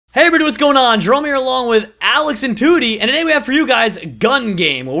Hey everybody, what's going on? Jerome here along with Alex and Tootie, and today we have for you guys Gun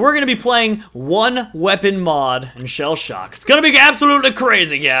Game, where we're going to be playing one weapon mod in Shellshock. It's going to be absolutely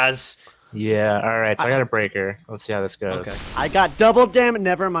crazy, guys. Yeah, alright, so I got a breaker. Let's see how this goes. Okay. I got double damage.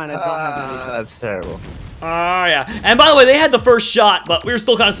 Never mind, I don't have anything. That's terrible. Oh, yeah. And by the way, they had the first shot, but we were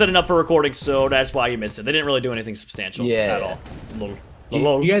still kind of setting up for recording, so that's why you missed it. They didn't really do anything substantial at all.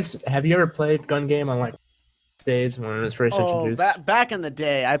 You guys, have you ever played Gun Game on, like, days when it was first introduced? Back in the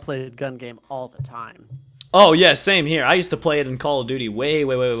day, I played Gun Game all the time. Oh, yeah, same here. I used to play it in Call of Duty way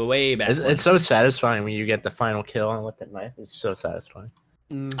back when. It's so satisfying when you get the final kill and with that knife. It's so satisfying.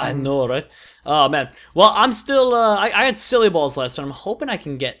 I know, right? Oh, man. Well, I'm still, I had silly balls last time. I'm hoping I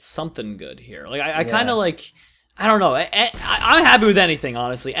can get something good here. Like, I kind of, like, I don't know. I'm happy with anything,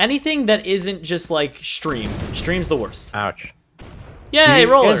 honestly. Anything that isn't just, like, stream. Stream's the worst. Ouch. Yay,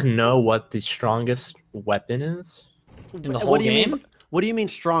 roller. Do you guys know what the strongest weapon is? In the whole game? What do you mean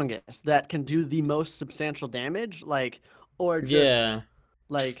strongest? That can do the most substantial damage? Like, or just,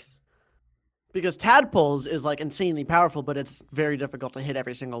 like... Because tadpoles is like insanely powerful, but it's very difficult to hit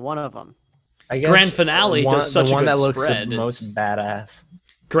every single one of them. I guess Grand Finale does such a good that spread. Looks the most badass.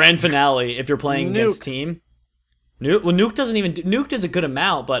 Grand Finale, if you're playing against team. Nuke, well, Nuke doesn't even Nuke does a good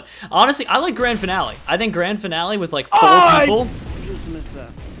amount, but honestly, I like Grand Finale. I think Grand Finale with like 4 people. I just missed that.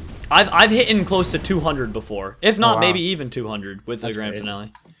 I've hit in close to 200 before, if not maybe even 200 with the Grand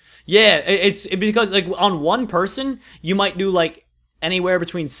Finale. Yeah, it's because like on one person you might do like anywhere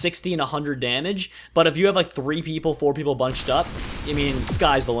between 60 and 100 damage, but if you have like 3 people, 4 people bunched up, I mean,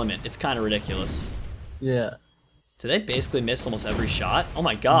 sky's the limit. It's kind of ridiculous. Yeah. Do they basically miss almost every shot? Oh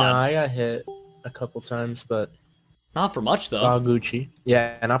my god. No, I got hit a couple times, but not for much though. Saw Gucci.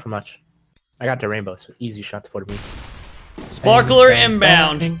 Yeah, not for much. I got the rainbow, so easy shot to 40 me. Sparkler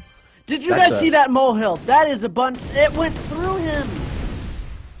inbound. Did you guys see that molehill? That is a bunch. It went through him.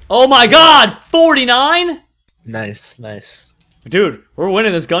 Oh my god, 49? Nice, nice. Dude, we're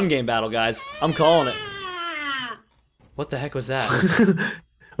winning this gun game battle, guys. I'm calling it. What the heck was that?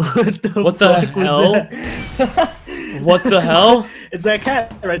 What the hell? What the hell? It's that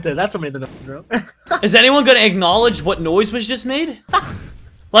cat right there. That's what made the noise, bro. Is anyone gonna acknowledge what noise was just made?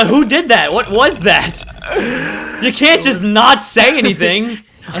 Like, who did that? What was that? You can't just not say anything.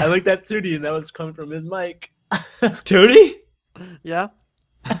 I looked at Tootie, and that was coming from his mic. Tootie? Yeah.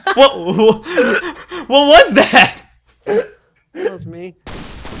 What was that? That was me.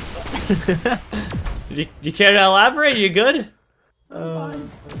 You care to elaborate? You good? I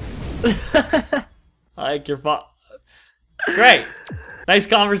like your Great. Nice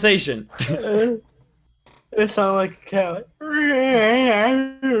conversation. It sounded like a cat.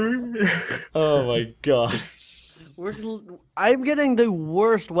 Oh my god. I'm getting the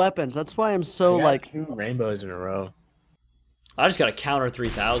worst weapons. That's why I'm so like 2 rainbows in a row. I just got a counter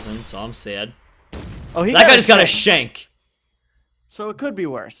 3000, so I'm sad. Oh, that guy just got a shank. So it could be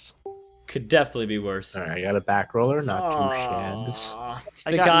worse. Could definitely be worse. Alright, I got a back roller, not 2 shands.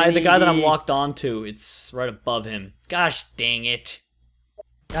 The guy that I'm locked onto, it's right above him. Gosh dang it.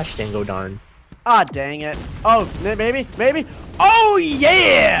 Gosh dango darn. Ah, dang it. Oh, maybe? Oh,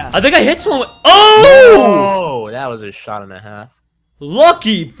 yeah! I think I hit someone with... Oh! Oh, that was a shot and a half.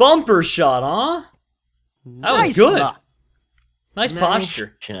 Lucky bumper shot, huh? That was good. Nice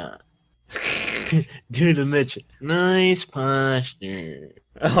posture. Shot. Dude, the Mitch. Nice posture.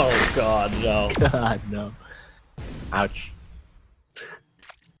 Oh, God, no. God, no. Ouch.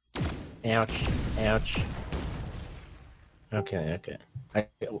 Ouch. Ouch. Okay.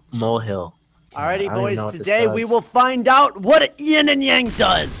 Molehill. Alrighty, boys. Today we will find out what yin and yang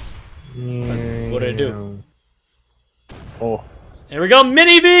does. What did it do? Oh. Here we go,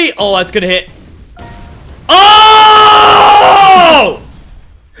 Mini V! Oh, that's gonna hit. Oh!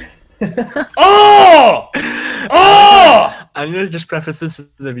 Oh! Oh! I'm gonna just preface this to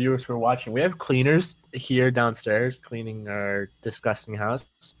the viewers who are watching. We have cleaners here downstairs cleaning our disgusting house.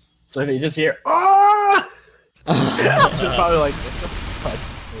 So they just hear, oh! They're probably like, what the fuck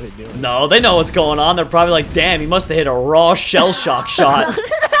are they doing? No, they know what's going on. They're probably like, damn, he must have hit a raw Shellshock shot.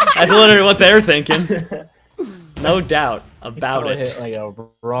 That's literally what they're thinking. No doubt about it. Hit like a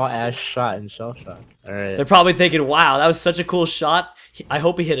raw ass shot in Shellshock. All right. They're probably thinking, "Wow, that was such a cool shot." I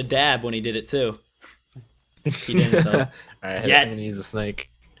hope he hit a dab when he did it too. He didn't though. All right, yet. I'm gonna use a snake.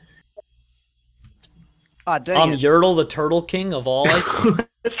 Ah, dang it. Yertle, the Turtle King of all ice. Dude,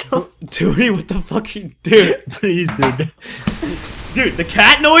 what the fuck, dude? Please, dude. Dude, the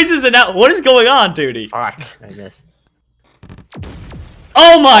cat noises and that. What is going on, dude? Fuck, I missed.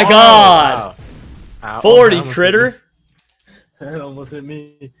 Oh my god! Wow. Ow, 40 critter. That almost hit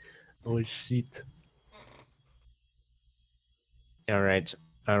me. Oh shit. Alright.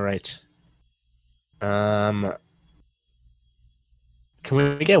 All right. Can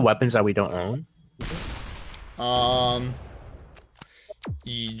we get weapons that we don't own? I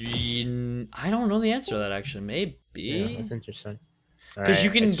don't know the answer to that actually. Maybe. Yeah, that's interesting. Because you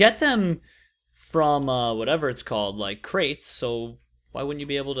can get them from whatever it's called, like crates. So why wouldn't you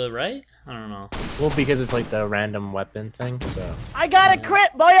be able to? Right? I don't know. Well, because it's like the random weapon thing. So. I got a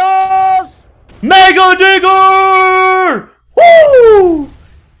crit, boyos! Mega Digger! Woo!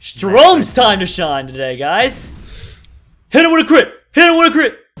 Jerome's time to shine today, guys. Hit him with a crit! Hit him with a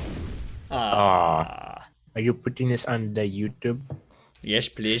crit! Are you putting this on the YouTube? Yes,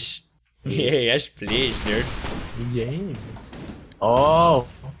 please. Yeah, yes, please, dude. Yes. Oh.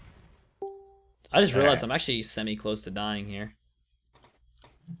 I just realized I'm actually semi-close to dying here.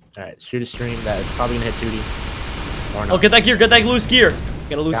 Alright, shoot a stream that is probably gonna hit 2D. Or not. Oh, get that gear, get that loose gear.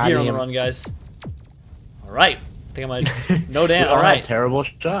 Got a loose gear on the run, guys. Alright. I think I might... No damn, alright. Terrible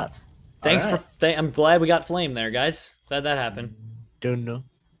shots. Thanks for... I'm glad we got flame there, guys. Glad that happened. Don't know.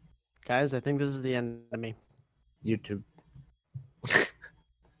 Guys, I think this is the end of me. YouTube.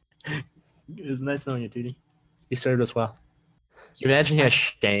 It was nice knowing you, Tootie. You served us well. Can you imagine you had a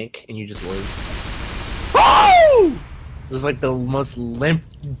shank and you just lose? Oh! It was like the most limp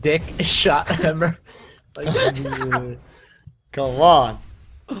dick shot ever. Like, come on.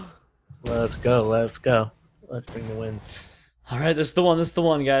 Let's go, let's go. Let's bring the win. Alright, this is the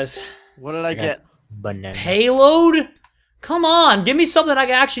one, guys. What did I get? Banana. Payload? Come on, give me something I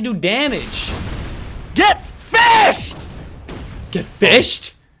can actually do damage. Get fished! Get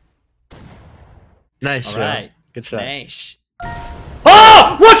fished? Nice Alright. shot. Good shot. Nice.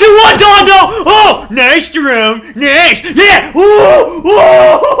 Oh! What you want, Dondo? Oh! Nice, Jerome. Nice. Yeah! Woo!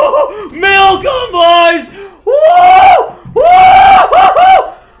 Woo! Milk boys! Woo! Woo!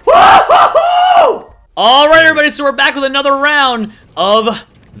 Woo! Alright, everybody, so we're back with another round of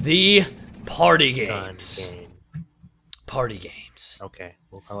the party games. Party games. Okay,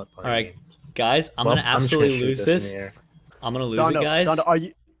 we'll call it party Alright, games. guys, I'm gonna absolutely lose this. I'm gonna lose it, guys.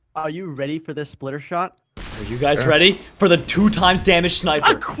 Dondo, are you ready for this splitter shot? Are you guys ready for the 2x damage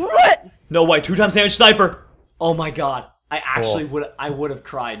sniper? A crit! No way, 2x damage sniper! Oh my god. I actually would have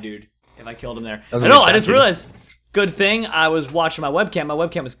cried, dude, if I killed him there. I know, I just realized. Good thing I was watching my webcam. My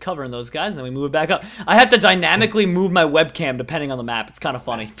webcam was covering those guys, and then we move it back up. I have to dynamically move my webcam depending on the map. It's kind of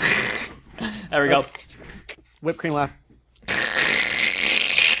funny. There we go. Whipped cream laugh.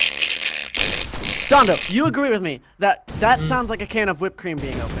 Dondo, you agree with me that sounds like a can of whipped cream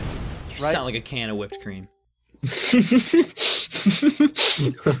being opened, You right? sound like a can of whipped cream.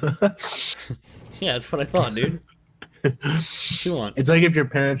 Yeah, that's what I thought, dude. What you want? It's like if your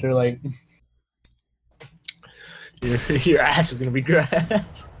parents are like, your ass is gonna be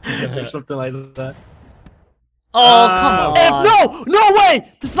grass, or something like that. Oh, come on. No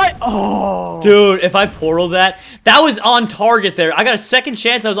way! This night. Oh. Dude, if I portal that was on target there. I got a second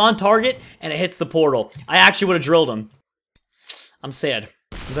chance. I was on target, and it hits the portal. I actually would have drilled him. I'm sad.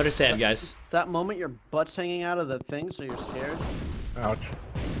 I'm very sad, guys. That moment your butt's hanging out of the thing, so you're scared. Ouch.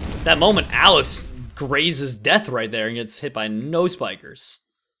 That moment, Alex grazes death right there and gets hit by no spikers.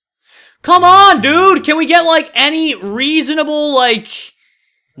 Come on, dude! Can we get, like, any reasonable, like...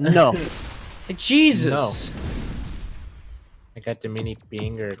 No. Jesus. No. I got the mini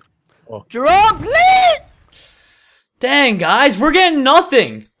binger. Oh. Jerome, please! Dang, guys, we're getting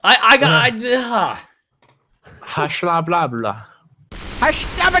nothing. Hush blah blah blah.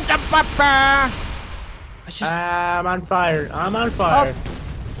 I'm on fire. I'm on fire.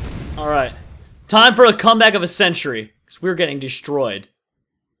 Oh. Alright. Time for a comeback of a century. Because we're getting destroyed.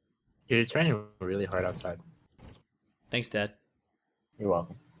 Dude, it's raining really hard outside. Thanks, Dad. You're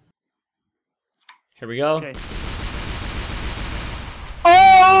welcome. Here we go. Okay.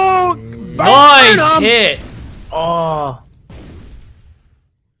 Oh! Nice hit! Oh!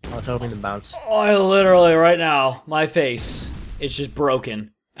 I was hoping to bounce. Oh, I literally, right now, my face is just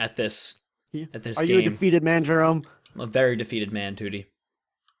broken at this game. Are you a defeated man, Jerome? I'm a very defeated man, Tootie.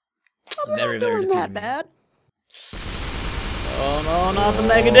 I'm very defeated man. Bad. Oh no, not the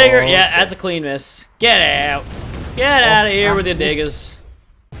Mega Digger! Yeah, that's a clean miss. Get out! Get out of here with your diggers.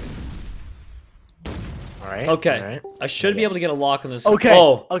 Alright. Okay. Alright. I should be able to get a lock on this. Okay.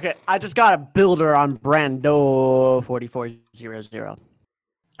 Oh. Okay. I just got a builder on Brando 4400.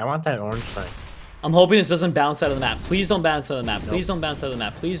 I want that orange thing. I'm hoping this doesn't bounce out of the map. Please don't bounce out of the map. Please don't bounce out of the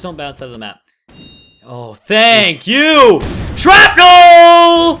map. Please don't bounce out of the map. Oh, thank you!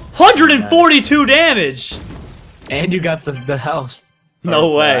 Shrapnel! 142 damage! And you got the health.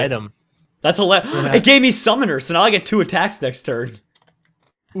 No way. Item. That's hilarious. It gave me Summoner, so now I get 2 attacks next turn.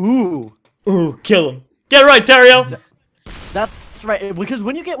 Ooh. Ooh, kill him. Get it right, Dario! That's That's right. Because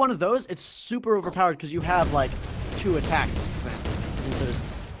when you get one of those, it's super overpowered because you have like 2 attacks then. And so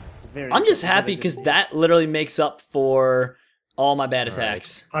it's very. I'm just happy because that literally makes up for all my bad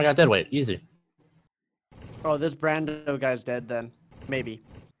attacks. I got dead weight. Easy. Oh, this Brando guy's dead then. Maybe.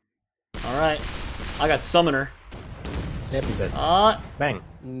 All right. I got Summoner. Yep, he's dead. Bang.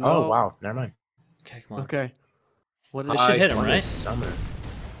 No. Oh, wow. Never mind. Okay, come on. Okay. What is This should hit him, right? Summoner.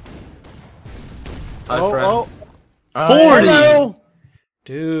 Oh. 40! Hello!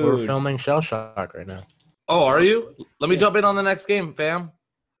 Dude. We're filming Shellshock right now. Oh, are you? Let me jump in on the next game, fam.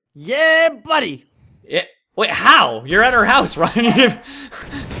 Yeah, buddy. Yeah. Wait, how? You're at our house, Ryan.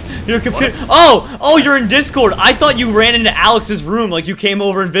 Your computer. Oh, you're in Discord. I thought you ran into Alex's room, like you came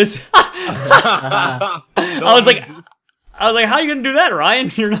over and visited. I was like, how are you gonna do that, Ryan?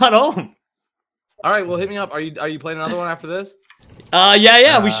 You're not home. All right, well, hit me up. Are you playing another one after this?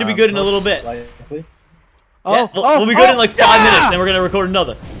 Yeah. We should be good in a little bit. Likely. Yeah, we'll be good in like 5 minutes, and we're gonna record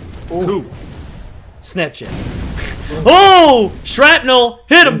another. Who? Snapchat. Oh, shrapnel!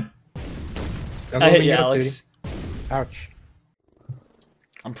 Hit him! I hit you, Alex. Ouch.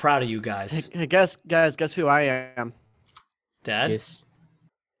 I'm proud of you guys. Hey, guess who I am? Dad? Yes.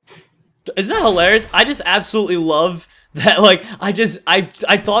 Isn't that hilarious? I just absolutely love that, like, I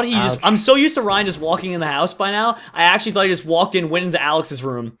thought he just, I'm so used to Ryan just walking in the house by now, I actually thought he just walked in, went into Alex's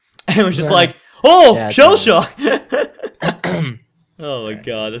room, and was just like, oh, Yeah, Shellshock! Oh my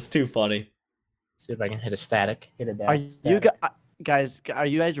god, that's too funny. See if I can hit a static. Hit it down. Are you guys? Are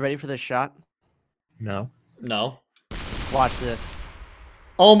you guys ready for this shot? No. No. Watch this.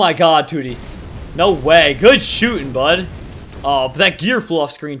 Oh my god, Tootie. No way. Good shooting, bud. Oh, but that gear flew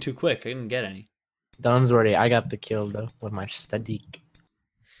off screen too quick. I didn't get any. Don's already. I got the kill though with my static.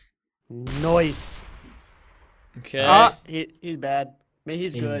 Nice. Okay. He's bad. I mean,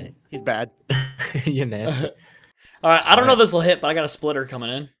 he's good. He's bad. You nasty. Alright, I don't know if this will hit, but I got a splitter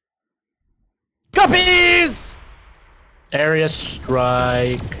coming in. Guppies! Area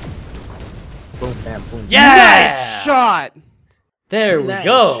strike. Boom, bam, boom. Yeah! Nice shot. There we Nice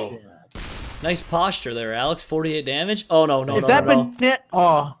go. Nice posture there, Alex. 48 damage. Oh no. Is that net?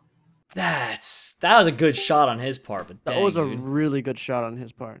 Oh, That was a good shot on his part, but that dang, was a dude. really good shot on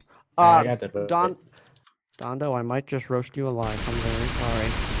his part. I got that. Dondo, I might just roast you alive. I'm very sorry.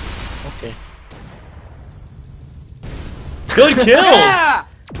 Okay. Good kills. Yeah!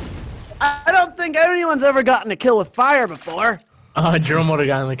 I don't think anyone's ever gotten a kill with fire before. Jerome would have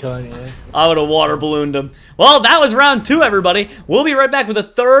gotten the kill anyway. I would have water ballooned him. Well, that was round 2, everybody. We'll be right back with the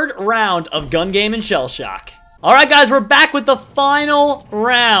 3rd round of Gun Game and Shellshock. All right, guys, we're back with the final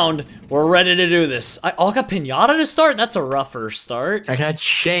round. We're ready to do this. I got Pinata to start? That's a rougher start. I got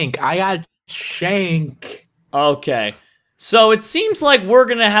Shank. Okay. So it seems like we're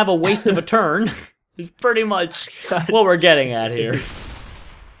going to have a waste of a turn. Is pretty much what we're getting at here.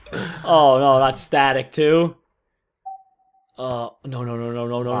 Oh, no, not static, too. No.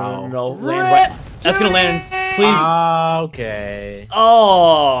 Land right. That's gonna land, please. Okay.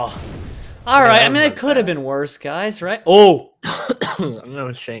 Oh. Alright, I mean, it could have been worse, guys, right? Oh. I'm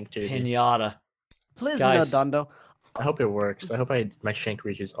gonna Shank too. Pinata. Please Guys. no, Dondo. I hope it works. I hope my Shank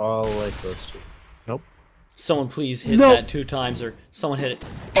reaches all the way close to. Nope. Someone please hit that 2 times, or someone hit it.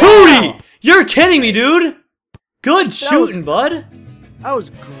 Tootie! You're kidding me, dude! Good shooting, bud. That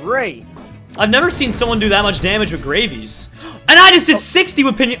was great. I've never seen someone do that much damage with gravies. And I just did 60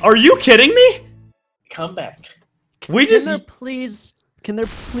 with Pinata. Are you kidding me? Come back. We Can there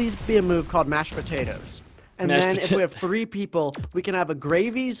please be a move called mashed potatoes? And then if we have 3 people, we can have a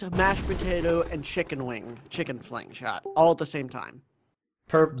gravies, mashed potato, and chicken fling shot all at the same time.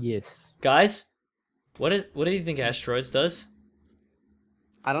 Yes. Guys, what do you think Asteroids does?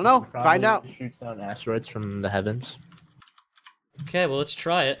 I don't know. Find out. Shoots down asteroids from the heavens. Okay, well, let's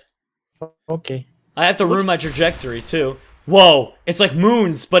try it. Okay. I have to ruin my trajectory, too. Whoa, it's like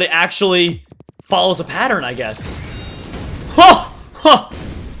moons, but it actually follows a pattern, I guess. Huh! Huh!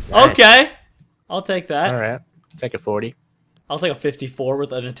 Nice. Okay. I'll take that. Alright. Take a 40. I'll take a 54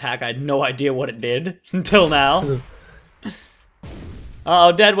 with an attack I had no idea what it did until now.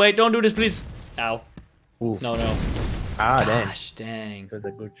 Uh-oh, dead weight. Don't do this, please. Ow. Ooh. No. Ah, dang. Gosh, dang. That was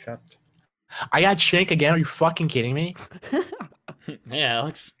a good shot. I got Shank again. Are you fucking kidding me? Hey,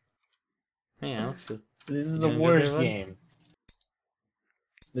 Alex. Hey, Alex. This is You the doing good worst there, bud? game.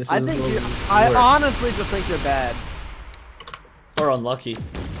 I honestly just think you're bad. Or unlucky.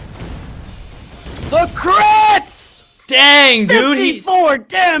 The crits! Dang, dude. 54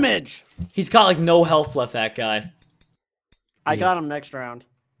 damage! He's got like no health left, that guy. I got him next round.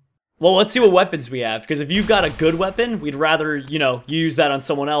 Well, let's see what weapons we have, because if you've got a good weapon, we'd rather, you know, use that on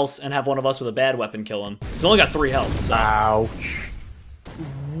someone else and have one of us with a bad weapon kill him. He's only got 3 health, so. Ouch.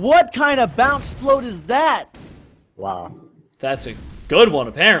 What kind of bounce explode is that? Wow. That's a good one,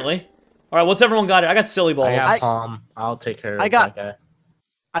 apparently. All right, what's everyone got? I got silly balls. I got Palm. I'll take care of that guy.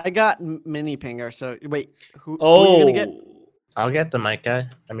 I got mini pinger. So wait, who Oh, are you gonna get? I'll get the mic guy.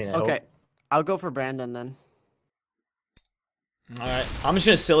 I mean, Okay, I'll go for Brandon then. All right, I'm just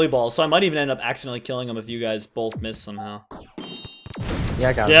gonna silly ball, so I might even end up accidentally killing him if you guys both miss somehow. Yeah,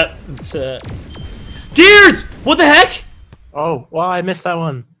 I got him. Yep. It's, Gears! What the heck? Oh, well, I missed that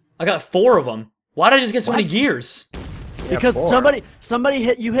one. I got 4 of them. Why did I just get so many gears? Because somebody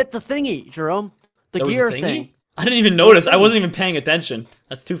hit the thingy, Jerome. The There was a gear thingy? thing. I didn't even notice. I wasn't even paying attention.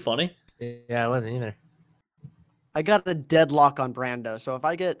 That's too funny. Yeah, I wasn't either. I got a deadlock on Brando, so if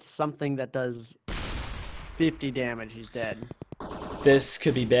I get something that does 50 damage, he's dead. This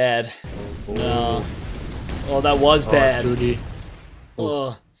could be bad. No. Oh, that was bad. Tootie.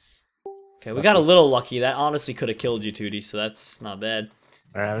 Oh. Okay, we got a little lucky. That honestly could have killed you, Tootie, so that's not bad.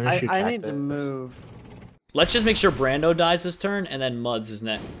 All right, I'm gonna shoot I need to move. Let's just make sure Brando dies this turn, and then Muds is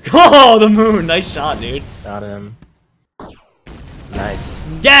next. Oh, the moon! Nice shot, dude. Got him. Nice.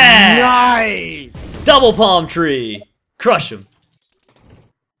 Yeah! Nice! Double palm tree! Crush him.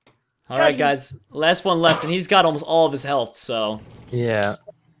 Alright, guys. Last one left, and he's got almost all of his health, so... Yeah.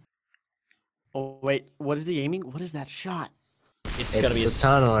 Oh, wait. What is he aiming? What is that shot? It's gonna be a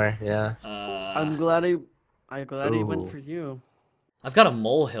tunneler, yeah. I'm glad he went for you. I've got a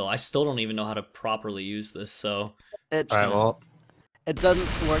molehill. I still don't even know how to properly use this, so... It's, Alright, well... It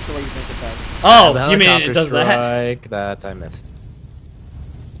doesn't work the way you think it does. Oh, you mean it does that? Strike that I missed.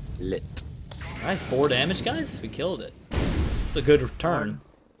 Lit. Alright, 4 damage, guys. We killed it. A good turn.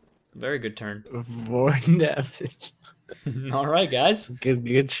 A very good turn. 4 damage. Alright, guys.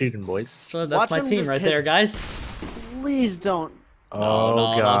 Good shooting, boys. So that's my team right there, guys. Please don't. Oh,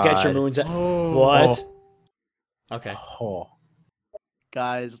 no, God. get your moons out. Oh. What? Okay. Oh.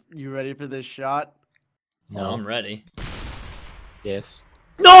 Guys, you ready for this shot? No, I'm ready. Yes.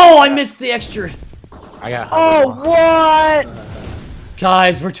 No, I missed the extra. I got. Oh, what?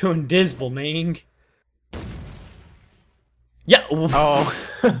 Guys, we're doing dismal, man. Yeah. Oh.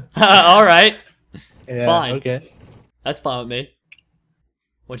 All right. Yeah, Fine. Okay. That's fine with me.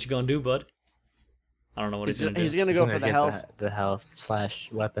 What you gonna do, bud? I don't know what he's gonna do. He's gonna go for the health. The health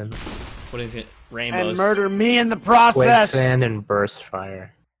 / weapon. What is it? Rainbows. And murder me in the process. Quicksand and burst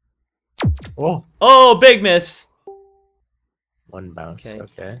fire. Oh. Oh, big miss. 1 bounce. Okay.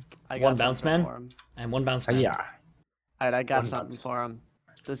 Okay. I got One bounce something man? for him. And 1 bounce man. Yeah. Alright, I got One something bounce. for him.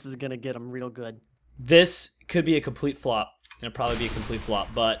 This is gonna get him real good. This could be a complete flop. It'll probably be a complete flop,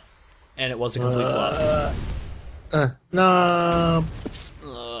 but... And it was a complete flop. No.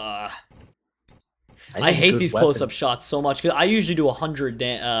 I hate these close-up shots so much, because I usually do 100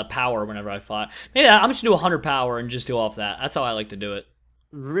 power whenever I fought. Maybe I'm just gonna do 100 power and just do off that. That's how I like to do it.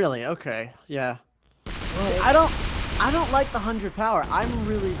 Really? Okay. Yeah. See, I don't like the 100 power. I'm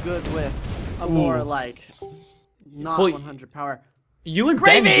really good with a more like not 100 power. You and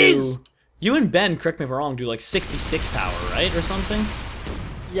Ben do. You and Ben, correct me if I'm wrong, do like 66 power, right, or something?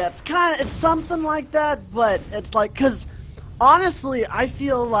 Yeah, it's something like that, but it's like, cause honestly, I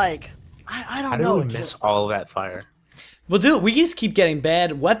feel like I don't know. How do we miss all of that fire? Well, dude, we just keep getting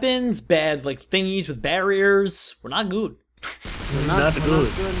bad weapons, bad like thingies with barriers. We're not good. We're not good.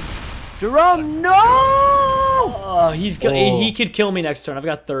 Jerome, no! He could kill me next turn. I've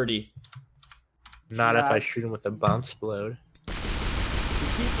got 30. Not if I shoot him with a bounce explode. You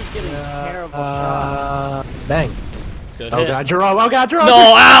keep getting terrible shots. Bang. Good Oh hit. God, Jerome! Oh God, Jerome!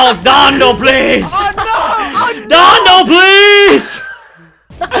 No, Alex, Dondo, please! Oh no! Dondo, please!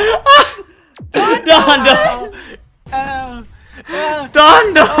 Dondo!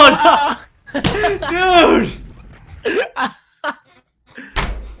 Dondo! Dude!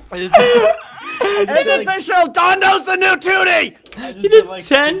 It's official! Dondo's the new Tootie! You did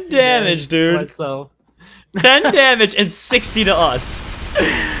 10 damage, dude. Myself. 10 damage and 60 to us.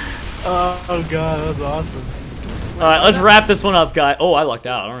 Oh God, that was awesome. Alright, let's wrap this one up, guy. Oh, I lucked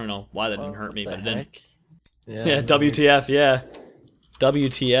out. I don't know why that didn't hurt me, but it didn't. Yeah, WTF, yeah.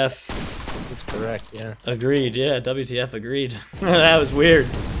 WTF. That's correct, yeah. Agreed, yeah. WTF agreed. That was weird.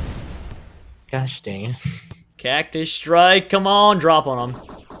 Gosh dang it. Cactus strike, come on, drop on him.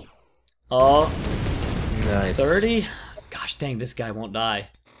 Oh, Nice. 30? Gosh dang, this guy won't die.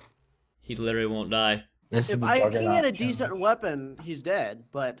 He literally won't die. This is If the I can juggernaut get a challenge. decent weapon, he's dead,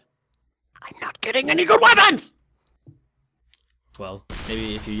 but I'm not getting any good weapons! Well,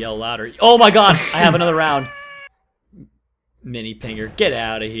 maybe if you yell louder. Oh my god, I have another round. Mini Pinger, get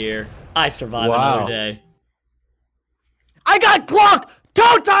out of here. I survived another day. I got clocked 2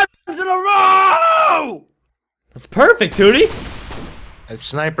 times in a row! That's perfect, Tootie. A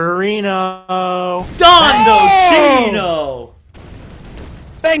Sniperino. Dondo Chino.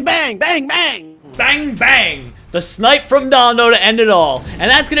 Bang, bang, bang, bang. Bang, bang. The snipe from Dondo to end it all. And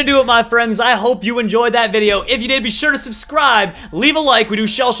that's going to do it, my friends. I hope you enjoyed that video. If you did, be sure to subscribe, leave a like. We do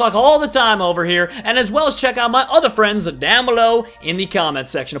Shellshock all the time over here. And as well as check out my other friends down below in the comments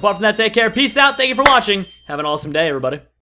section. Apart from that, take care. Peace out. Thank you for watching. Have an awesome day, everybody.